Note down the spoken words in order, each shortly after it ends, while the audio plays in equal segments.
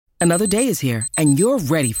Another day is here, and you're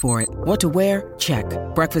ready for it. What to wear? Check.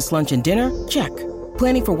 Breakfast, lunch, and dinner? Check.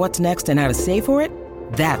 Planning for what's next and how to save for it?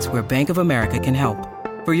 That's where Bank of America can help.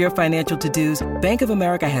 For your financial to-dos, Bank of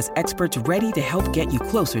America has experts ready to help get you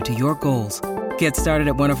closer to your goals. Get started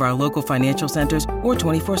at one of our local financial centers or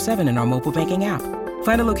 24/7 in our mobile banking app.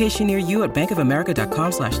 Find a location near you at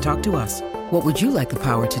bankofamerica.com/talktous. What would you like the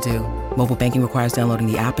power to do? Mobile banking requires downloading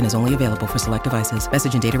the app and is only available for select devices.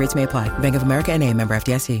 Message and data rates may apply. Bank of America N.A., member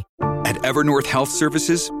FDIC. At Evernorth Health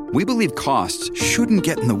Services, we believe costs shouldn't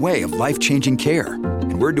get in the way of life-changing care,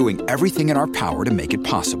 and we're doing everything in our power to make it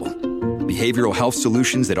possible. Behavioral health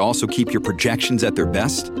solutions that also keep your projections at their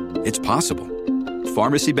best? It's possible.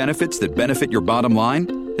 Pharmacy benefits that benefit your bottom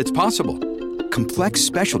line? It's possible. Complex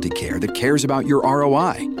specialty care that cares about your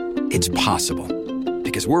ROI? It's possible.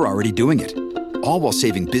 Because we're already doing it. All while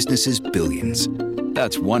saving businesses billions.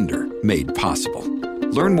 That's Wonder made possible.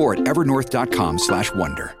 Learn more at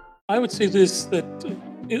evernorth.com/wonder. I would say this, that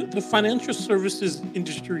the financial services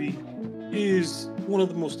industry is one of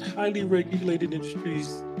the most highly regulated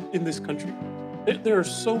industries in this country. There are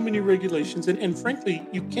so many regulations, and frankly,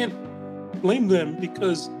 you can't blame them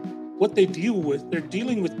because what they deal with, they're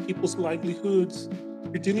dealing with people's livelihoods,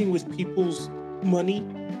 you're dealing with people's money,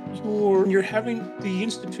 you're having the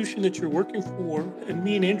institution that you're working for, and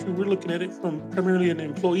me and Andrew, we're looking at it from primarily an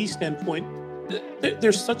employee standpoint.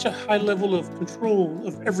 There's such a high level of control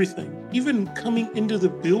of everything. Even coming into the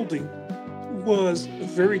building was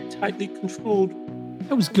very tightly controlled.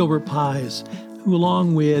 That was Gilbert Pies, who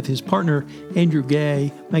along with his partner Andrew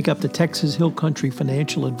Gay make up the Texas Hill Country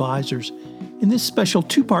Financial Advisors. In this special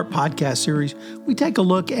two-part podcast series, we take a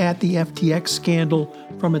look at the FTX scandal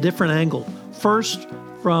from a different angle. First,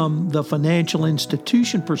 from the financial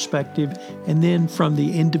institution perspective, and then from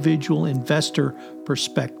the individual investor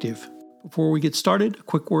perspective. Before we get started, a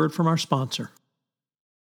quick word from our sponsor.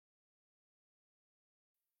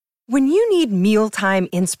 When you need mealtime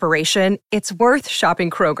inspiration, it's worth shopping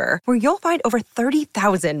Kroger, where you'll find over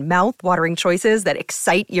 30,000 mouth-watering choices that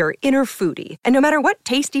excite your inner foodie. And no matter what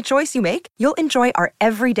tasty choice you make, you'll enjoy our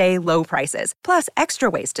everyday low prices, plus extra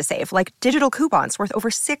ways to save, like digital coupons worth over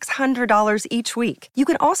 $600 each week. You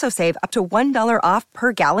can also save up to $1 off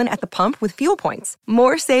per gallon at the pump with fuel points.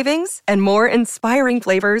 More savings and more inspiring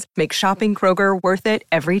flavors make shopping Kroger worth it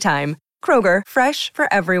every time. Kroger, fresh for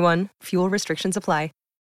everyone. Fuel restrictions apply.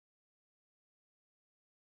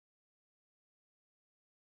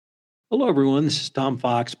 Hello, everyone. This is Tom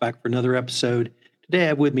Fox back for another episode. Today I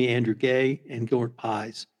have with me Andrew Gay and Gilbert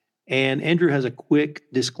Pies. And Andrew has a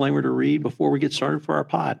quick disclaimer to read before we get started for our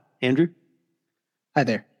pod. Andrew? Hi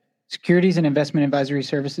there. Securities and investment advisory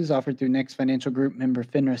services offered through Next Financial Group member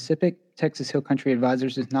FINRA SIPC. Texas Hill Country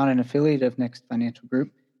Advisors is not an affiliate of Next Financial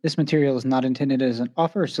Group. This material is not intended as an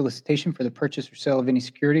offer or solicitation for the purchase or sale of any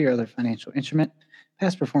security or other financial instrument.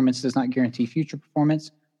 Past performance does not guarantee future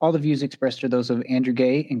performance. All the views expressed are those of Andrew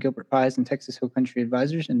Gay and Gilbert Pies and Texas Hill Country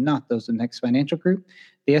Advisors and not those of Next Financial Group.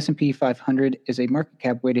 The S&P 500 is a market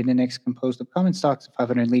cap weighted index composed of common stocks of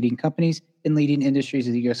 500 leading companies in leading industries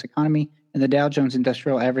of the U.S. economy, and the Dow Jones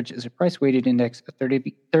Industrial Average is a price-weighted index of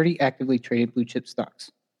 30 actively traded blue-chip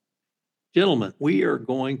stocks. Gentlemen, we are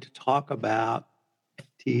going to talk about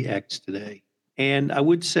FTX today. And I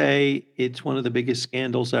would say it's one of the biggest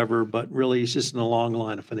scandals ever, but really it's just in a long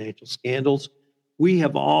line of financial scandals. We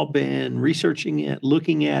have all been researching it,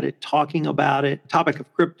 looking at it, talking about it. Topic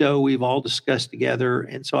of crypto we've all discussed together.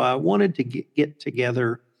 And so I wanted to get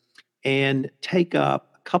together and take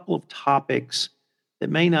up a couple of topics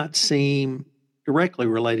that may not seem directly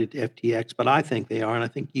related to FTX, but I think they are, and I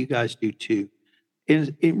think you guys do too.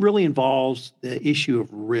 It really involves the issue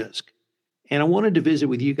of risk. And I wanted to visit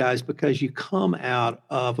with you guys because you come out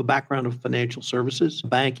of a background of financial services,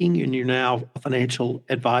 banking, and you're now financial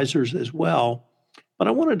advisors as well. But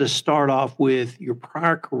I wanted to start off with your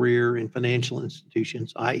prior career in financial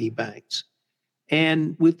institutions, i.e. banks.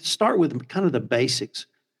 And start with kind of the basics.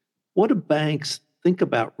 What do banks think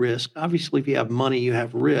about risk? Obviously, if you have money, you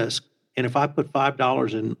have risk. And if I put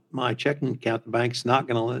 $5 in my checking account, the bank's not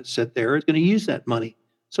going to let it sit there. It's going to use that money.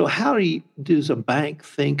 So how does a bank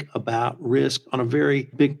think about risk on a very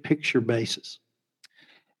big picture basis?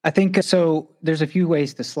 I think so. There's a few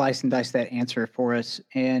ways to slice and dice that answer for us.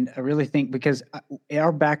 And I really think because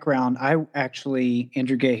our background,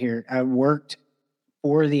 Andrew Gay here, I worked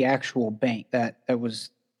for the actual bank that was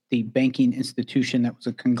the banking institution that was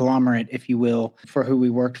a conglomerate, if you will, for who we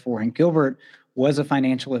worked for. And Gilbert was a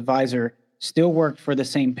financial advisor, still worked for the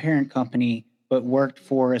same parent company, but worked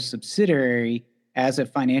for a subsidiary as a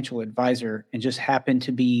financial advisor and just happened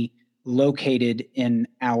to be located in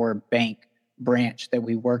our bank. branch that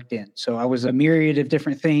we worked in. So I was a myriad of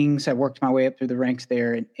different things. I worked my way up through the ranks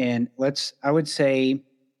there. And I would say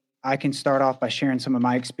I can start off by sharing some of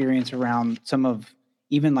my experience around some of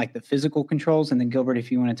even like the physical controls. And then Gilbert,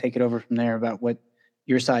 if you want to take it over from there about what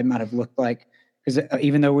your side might have looked like. Because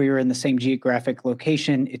even though we were in the same geographic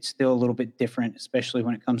location, it's still a little bit different, especially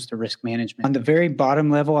when it comes to risk management. On the very bottom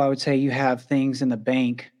level, I would say you have things in the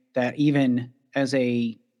bank that even as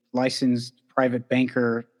a licensed private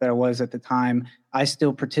banker that I was at the time, I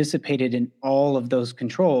still participated in all of those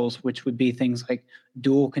controls, which would be things like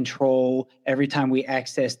dual control. Every time we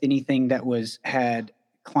accessed anything that had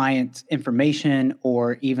client information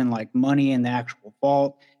or even like money in the actual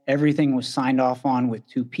vault, everything was signed off on with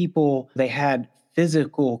two people. They had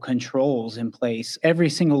physical controls in place. Every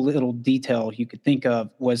single little detail you could think of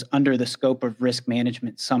was under the scope of risk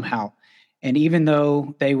management somehow. And even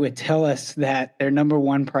though they would tell us that their number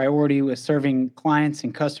one priority was serving clients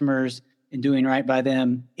and customers and doing right by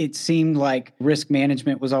them, it seemed like risk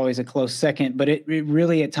management was always a close second, but it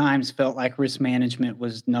really at times felt like risk management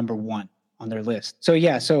was number one on their list.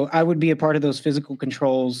 So I would be a part of those physical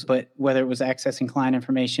controls, but whether it was accessing client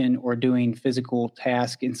information or doing physical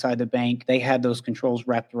tasks inside the bank, they had those controls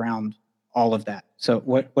wrapped around all of that. So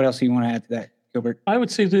what else do you want to add to that, Gilbert? I would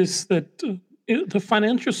say this, that the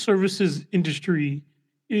financial services industry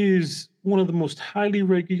is one of the most highly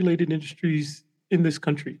regulated industries in this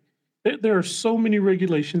country. There are so many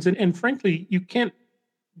regulations, and frankly, you can't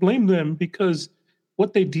blame them because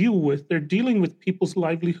what they deal with, they're dealing with people's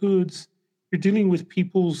livelihoods, you're dealing with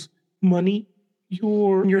people's money,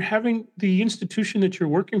 you're having the institution that you're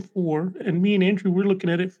working for, and me and Andrew, we're looking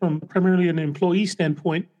at it from primarily an employee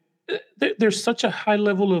standpoint. There's such a high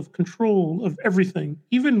level of control of everything.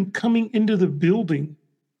 Even coming into the building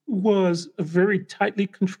was a very tightly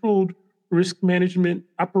controlled risk management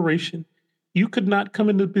operation. You could not come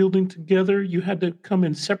into the building together. You had to come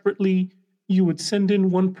in separately. You would send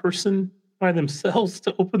in one person by themselves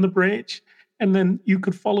to open the branch, and then you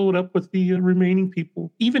could follow it up with the remaining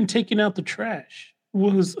people. Even taking out the trash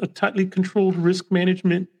was a tightly controlled risk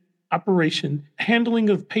management operation. Handling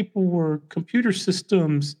of paperwork, computer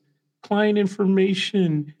systems, client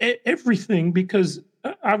information, everything, because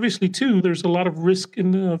obviously, too, there's a lot of risk in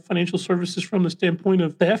the financial services from the standpoint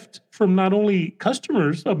of theft from not only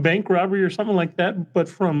customers, a bank robbery or something like that, but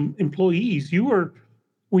from employees.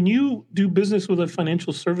 When you do business with a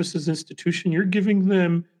financial services institution, you're giving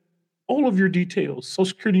them all of your details, social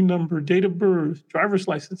security number, date of birth, driver's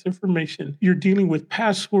license information. You're dealing with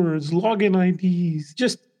passwords, login IDs,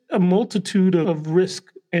 just a multitude of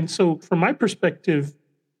risk. And so from my perspective,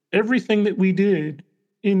 everything that we did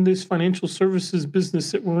in this financial services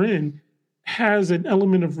business that we're in has an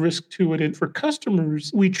element of risk to it. And for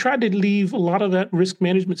customers, we try to leave a lot of that risk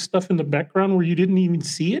management stuff in the background where you didn't even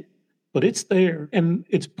see it, but it's there. And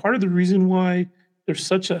it's part of the reason why there's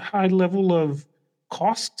such a high level of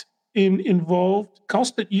cost involved,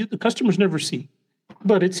 cost that the customers never see,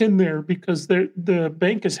 but it's in there because the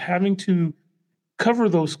bank is having to cover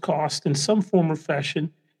those costs in some form or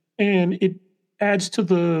fashion, and it adds to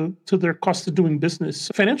their cost of doing business.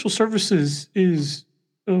 Financial services is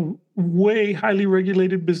a way highly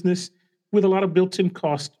regulated business with a lot of built-in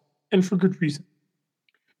cost, and for good reason.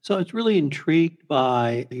 So it's really intrigued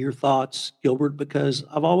by your thoughts, Gilbert, because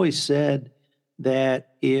I've always said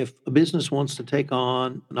that if a business wants to take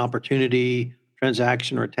on an opportunity,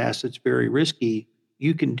 transaction, or a task that's very risky,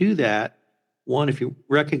 you can do that. One, if you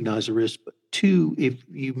recognize the risk, but two, if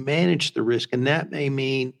you manage the risk, and that may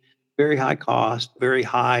mean very high cost, very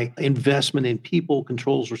high investment in people,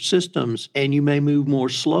 controls, or systems, and you may move more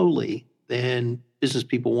slowly than business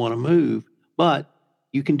people want to move, but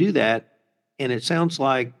you can do that. And it sounds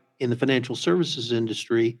like in the financial services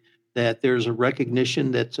industry that there's a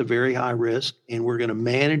recognition that's a very high risk, and we're going to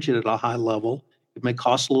manage it at a high level. It may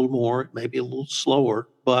cost a little more, it may be a little slower,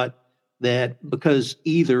 but that because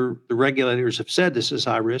either the regulators have said this is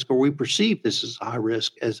high risk or we perceive this is high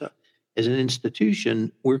risk as an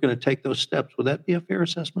institution, we're going to take those steps. Would that be a fair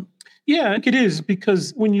assessment? Yeah, I think it is,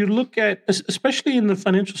 because when you look at, especially in the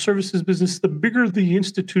financial services business, the bigger the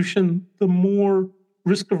institution, the more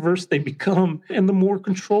risk averse they become and the more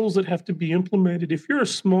controls that have to be implemented. If you're a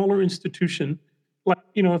smaller institution, like,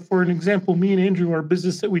 for an example, me and Andrew, our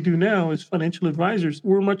business that we do now is financial advisors.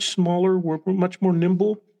 We're much smaller, we're much more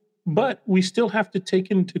nimble, but we still have to take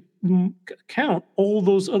into account all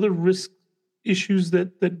those other risk issues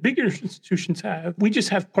that bigger institutions have. We just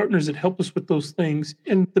have partners that help us with those things.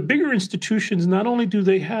 And the bigger institutions, not only do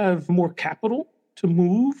they have more capital to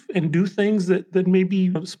move and do things that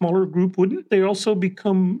maybe a smaller group wouldn't, they also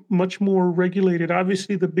become much more regulated.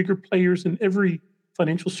 Obviously, the bigger players in every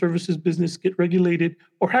financial services business get regulated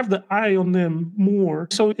or have the eye on them more.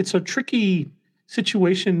 So it's a tricky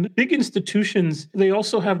situation. Big institutions, they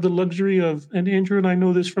also have the luxury of, and Andrew and I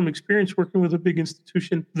know this from experience working with a big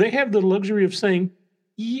institution, they have the luxury of saying,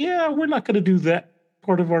 yeah, we're not going to do that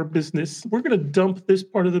part of our business. We're going to dump this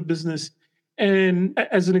part of the business. And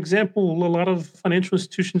as an example, a lot of financial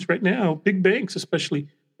institutions right now, big banks especially,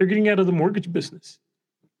 they're getting out of the mortgage business.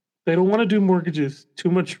 They don't want to do mortgages,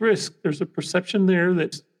 too much risk. There's a perception there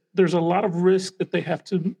that there's a lot of risk that they have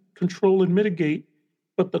to control and mitigate,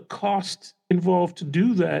 but the cost involved to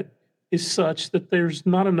do that is such that there's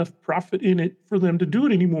not enough profit in it for them to do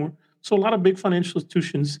it anymore. So a lot of big financial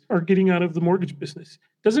institutions are getting out of the mortgage business.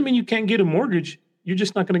 Doesn't mean you can't get a mortgage. You're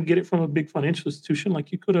just not going to get it from a big financial institution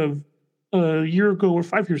like you could have a year ago or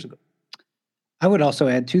 5 years ago. I would also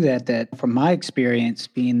add to that from my experience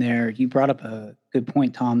being there, you brought up a good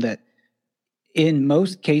point, Tom, that in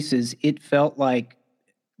most cases, it felt like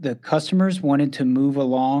the customers wanted to move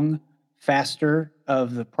along faster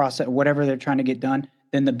of the process, whatever they're trying to get done,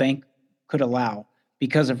 than the bank could allow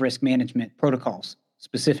because of risk management protocols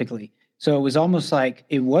specifically. So it was almost like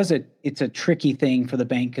it's a tricky thing for the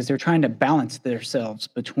bank because they're trying to balance themselves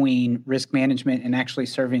between risk management and actually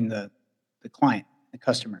serving the client, the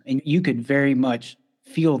customer. And you could very much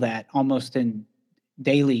feel that almost in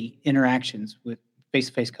daily interactions with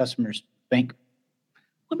face-to-face customers, bank.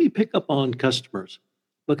 Let me pick up on customers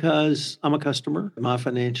because I'm a customer. My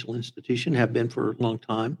financial institution have been for a long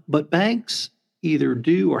time, but banks either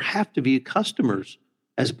do or have to view customers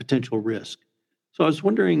as a potential risk. So I was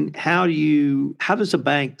wondering, how does a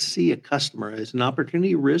bank see a customer as an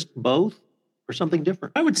opportunity, risk, both, or something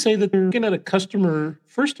different? I would say that they're looking at a customer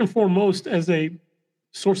first and foremost as a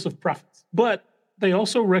source of profits, but they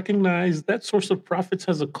also recognize that source of profits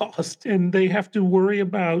has a cost, and they have to worry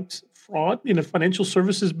about fraud. In a financial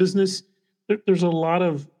services business, there's a lot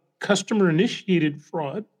of customer-initiated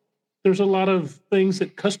fraud. There's a lot of things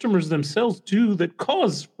that customers themselves do that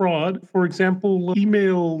cause fraud. For example,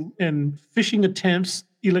 email and phishing attempts,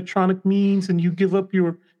 electronic means, and you give up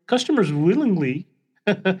your customers willingly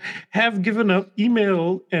have given up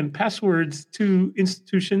email and passwords to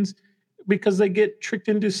institutions because they get tricked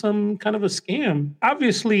into some kind of a scam.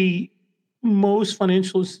 Obviously, most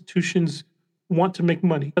financial institutions want to make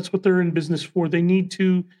money. That's what they're in business for. They need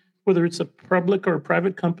to, whether it's a public or a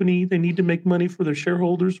private company, they need to make money for their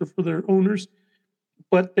shareholders or for their owners.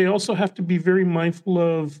 But they also have to be very mindful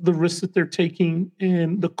of the risks that they're taking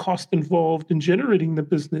and the cost involved in generating the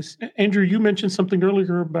business. Andrew, you mentioned something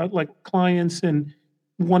earlier about like clients and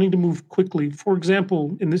wanting to move quickly. For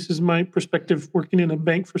example, and this is my perspective working in a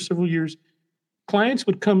bank for several years, clients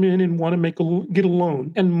would come in and want to get a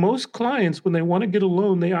loan. And most clients, when they want to get a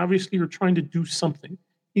loan, they obviously are trying to do something.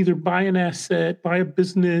 Either buy an asset, buy a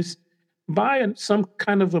business, buy some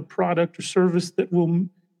kind of a product or service that will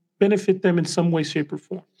benefit them in some way, shape, or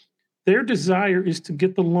form. Their desire is to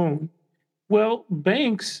get the loan. Well,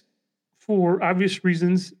 banks, for obvious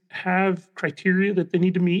reasons, have criteria that they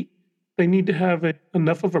need to meet. They need to have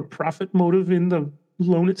enough of a profit motive in the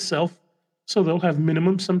loan itself, so they'll have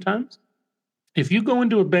minimums sometimes. If you go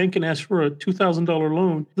into a bank and ask for a $2,000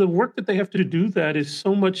 loan, the work that they have to do that is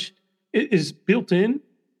so much, it is built in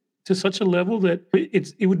to such a level that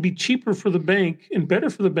it would be cheaper for the bank and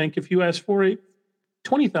better for the bank if you ask for a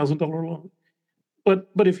 $20,000 loan.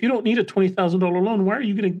 But if you don't need a $20,000 loan, why are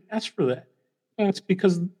you going to ask for that? It's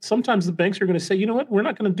because sometimes the banks are going to say, you know what, we're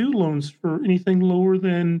not going to do loans for anything lower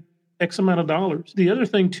than X amount of dollars. The other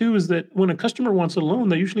thing too is that when a customer wants a loan,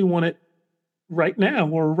 they usually want it right now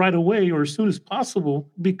or right away or as soon as possible.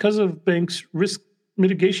 Because of banks' risk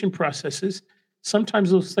mitigation processes, sometimes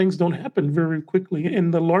those things don't happen very quickly.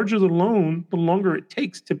 And the larger the loan, the longer it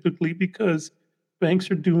takes typically, because banks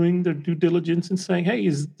are doing their due diligence and saying, hey,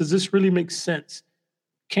 does this really make sense?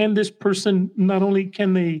 Can this person, not only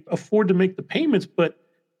can they afford to make the payments, but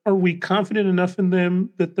are we confident enough in them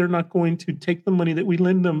that they're not going to take the money that we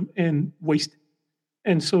lend them and waste it?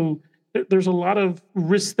 And so there's a lot of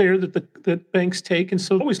risks there that banks take. And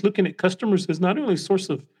so always looking at customers as not only a source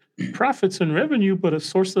of profits and revenue, but a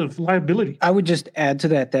source of liability. I would just add to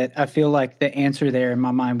that I feel like the answer there in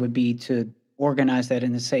my mind would be to organize that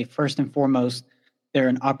and to say, first and foremost, they're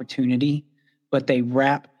an opportunity, but they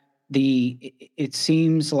wrap it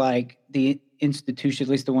seems like the institution, at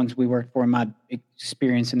least the ones we worked for in my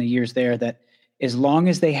experience in the years there, that as long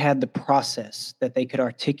as they had the process that they could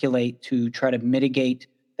articulate to try to mitigate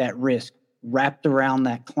that risk wrapped around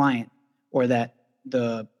that client, or that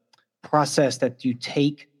the process that you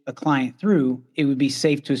take a client through, it would be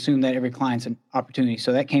safe to assume that every client's an opportunity.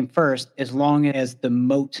 So that came first, as long as the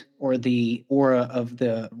moat or the aura of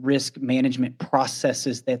the risk management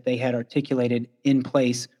processes that they had articulated in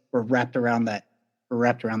place were wrapped around that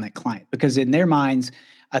client. Because in their minds,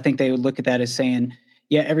 I think they would look at that as saying,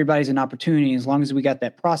 yeah, everybody's an opportunity. As long as we got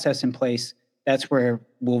that process in place, that's where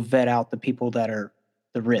we'll vet out the people that are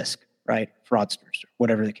the risk, right? Fraudsters, or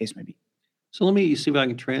whatever the case may be. So let me see if I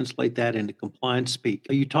can translate that into compliance speak.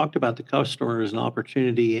 You talked about the customer as an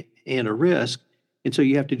opportunity and a risk. And so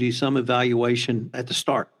you have to do some evaluation at the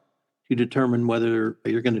start to determine whether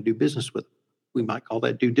you're going to do business with them. We might call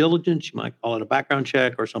that due diligence. You might call it a background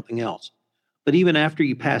check or something else. But even after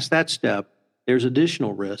you pass that step, there's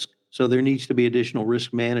additional risk. So there needs to be additional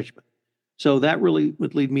risk management. So that really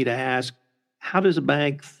would lead me to ask, how does a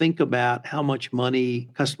bank think about how much money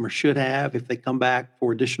customers should have if they come back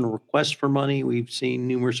for additional requests for money? We've seen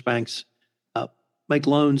numerous banks make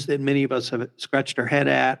loans that many of us have scratched our head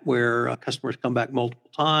at, where customers come back multiple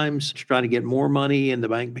times to try to get more money and the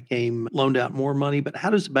bank became loaned out more money. But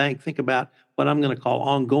how does the bank think about what I'm going to call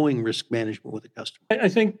ongoing risk management with a customer? I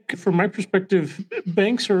think from my perspective,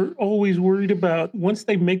 banks are always worried about once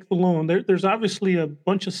they make the loan, there's obviously a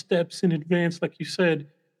bunch of steps in advance, like you said,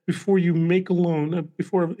 before you make a loan,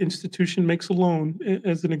 before an institution makes a loan,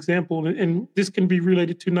 as an example. And this can be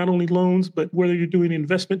related to not only loans, but whether you're doing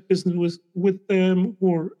investment business with them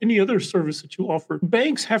or any other service that you offer.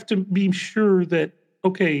 Banks have to be sure that,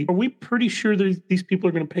 okay, are we pretty sure that these people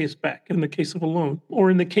are going to pay us back in the case of a loan? Or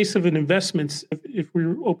in the case of an investment, if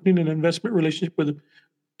we're opening an investment relationship with them,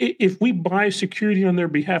 if we buy security on their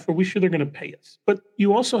behalf, are we sure they're going to pay us? But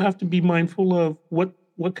you also have to be mindful of what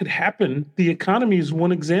could happen. The economy is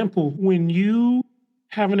one example. When you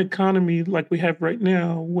have an economy like we have right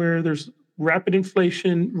now, where there's rapid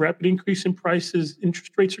inflation, rapid increase in prices,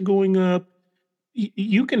 interest rates are going up,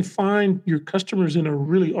 you can find your customers in a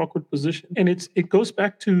really awkward position. And it goes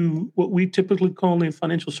back to what we typically call in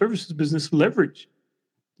financial services business leverage.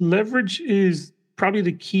 Leverage is probably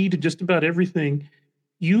the key to just about everything.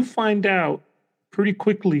 You find out pretty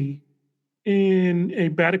quickly in a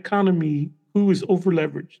bad economy who is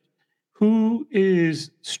over-leveraged, who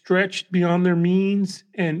is stretched beyond their means,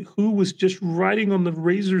 and who was just riding on the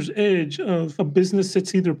razor's edge of a business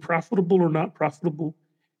that's either profitable or not profitable.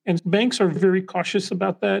 And banks are very cautious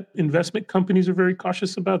about that. Investment companies are very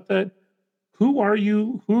cautious about that. Who are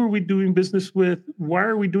you? Who are we doing business with? Why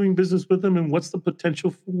are we doing business with them? And what's the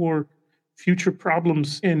potential for future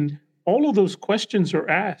problems? And all of those questions are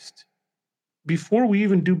asked before we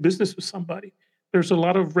even do business with somebody. There's a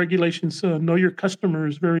lot of regulations. Know your customer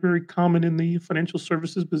is very, very common in the financial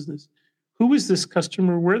services business. Who is this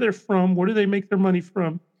customer? Where they're from? Where do they make their money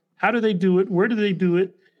from? How do they do it? Where do they do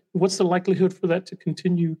it? What's the likelihood for that to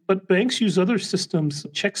continue? But banks use other systems.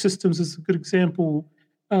 Check systems is a good example.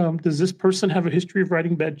 Does this person have a history of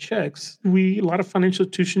writing bad checks? A lot of financial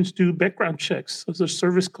institutions do background checks. There's a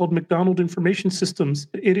service called McDonald Information Systems.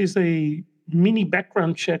 It is a mini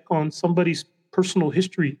background check on somebody's personal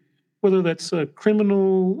history, whether that's a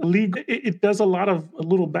criminal, legal. It does a lot of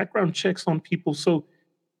little background checks on people. So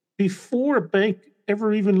before a bank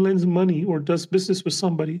ever even lends money or does business with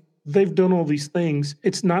somebody, they've done all these things.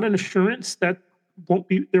 It's not an assurance that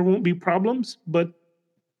there won't be problems, but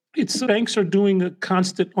banks are doing a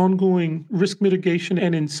constant ongoing risk mitigation.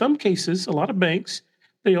 And in some cases, a lot of banks,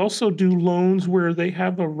 they also do loans where they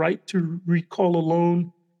have a right to recall a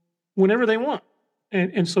loan whenever they want.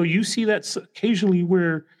 And so you see that occasionally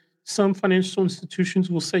where some financial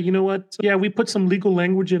institutions will say, you know what? Yeah, we put some legal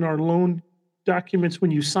language in our loan documents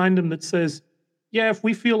when you signed them that says, yeah, if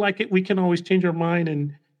we feel like it, we can always change our mind.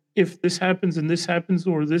 And if this happens and this happens,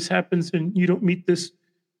 or this happens and you don't meet this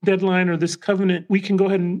deadline or this covenant, we can go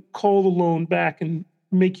ahead and call the loan back and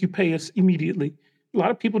make you pay us immediately. A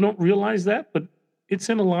lot of people don't realize that, but it's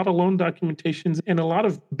in a lot of loan documentations. And a lot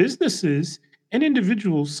of businesses and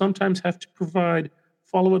individuals sometimes have to provide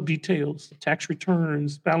follow-up details, tax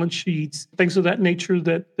returns, balance sheets, things of that nature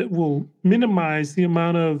that will minimize the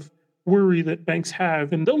amount of worry that banks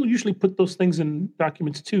have. And they'll usually put those things in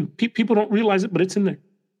documents too. People don't realize it, but it's in there.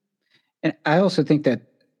 And I also think that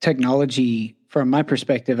technology, from my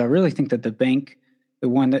perspective, I really think that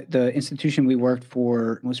the institution we worked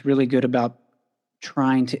for was really good about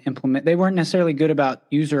trying to implement. They weren't necessarily good about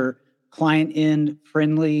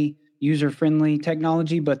user-friendly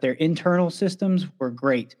technology, but their internal systems were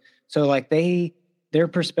great. So like their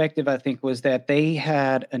perspective, I think, was that they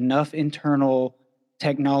had enough internal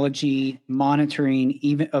technology monitoring,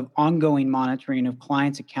 even of ongoing monitoring of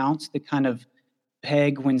clients' accounts, to kind of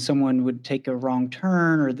peg when someone would take a wrong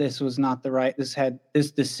turn, or this was not the right,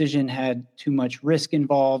 this decision had too much risk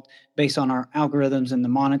involved based on our algorithms and the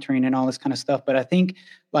monitoring and all this kind of stuff. But I think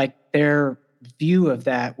like their view of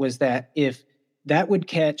that was that if that would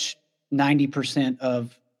catch 90%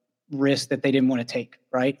 of risk that they didn't want to take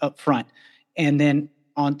right up front, and then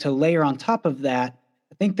to layer on top of that,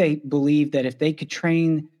 I think they believed that if they could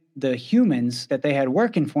train the humans that they had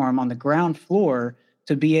working for them on the ground floor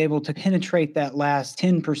to be able to penetrate that last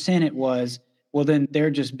 10% it was, well, then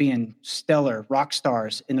they're just being stellar rock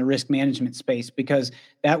stars in the risk management space, because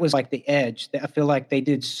that was like the edge. I feel like they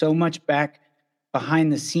did so much back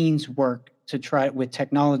behind the scenes work to try with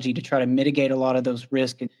technology to try to mitigate a lot of those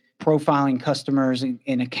risks, and profiling customers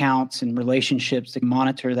and accounts and relationships to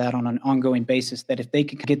monitor that on an ongoing basis, that if they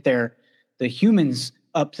could get the humans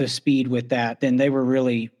up to speed with that, then they were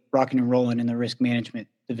really rocking and rolling in the risk management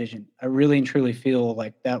division. I really and truly feel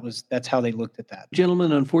like that's how they looked at that.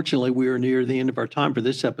 Gentlemen, unfortunately, we are near the end of our time for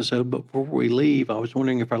this episode, but before we leave, I was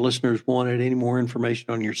wondering if our listeners wanted any more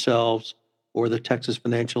information on yourselves or the Texas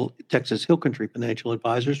Hill Country Financial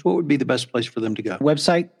Advisors. What would be the best place for them to go?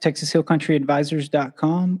 Website,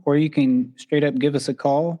 TexasHillCountryAdvisors.com, or you can straight up give us a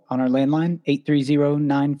call on our landline,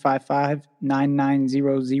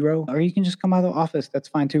 830-955-9900, or you can just come out of the office. That's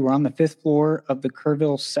fine too. We're on the 5th floor of the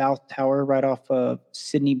Kerrville South Tower, right off of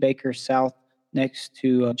Sidney Baker South, next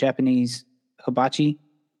to a Japanese hibachi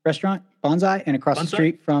restaurant, Bonsai, and across the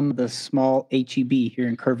street from the small H-E-B here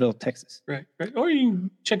in Kerrville, Texas. Right. Or you can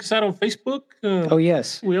check us out on Facebook. Oh,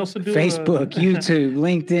 yes. We also do Facebook, YouTube,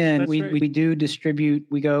 LinkedIn. That's We right. do distribute.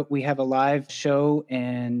 We have a live show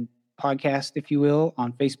and podcast, if you will,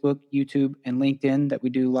 on Facebook, YouTube, and LinkedIn that we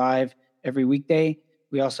do live every weekday.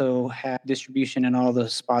 We also have distribution in all the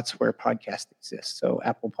spots where podcasts exist. So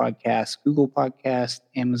Apple Podcasts, Google Podcasts,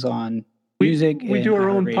 Amazon Music. We do our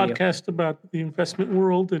own iHeartRadio. podcast about the investment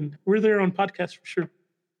world, and we're there on podcasts for sure.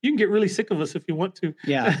 You can get really sick of us if you want to.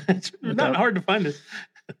 Yeah. It's not hard to find us.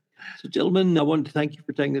 So, gentlemen, I wanted to thank you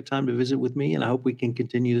for taking the time to visit with me, and I hope we can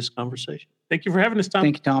continue this conversation. Thank you for having us, Tom.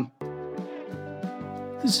 Thank you, Tom.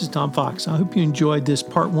 This is Tom Fox. I hope you enjoyed this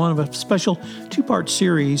part 1 of a special 2-part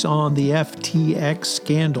series on the FTX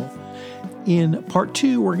scandal. In part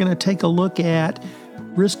 2, we're going to take a look at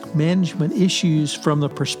risk management issues from the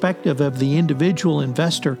perspective of the individual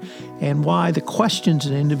investor, and why the questions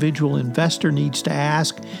an individual investor needs to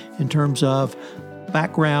ask in terms of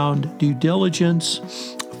background due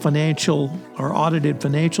diligence, financial or audited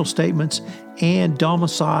financial statements, and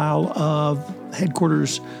domicile of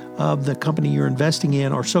headquarters of the company you're investing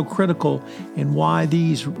in are so critical, and why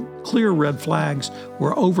these clear red flags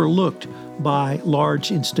were overlooked by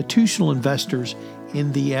large institutional investors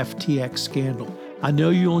in the FTX scandal. I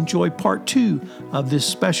know you'll enjoy part 2 of this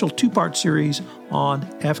special 2-part series on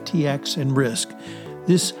FTX and risk.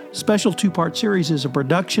 This special 2-part series is a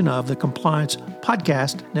production of the Compliance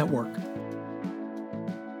Podcast Network.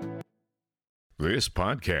 This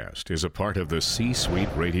podcast is a part of the C-Suite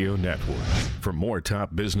Radio Network. For more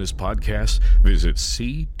top business podcasts, visit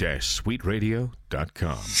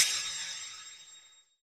c-suiteradio.com.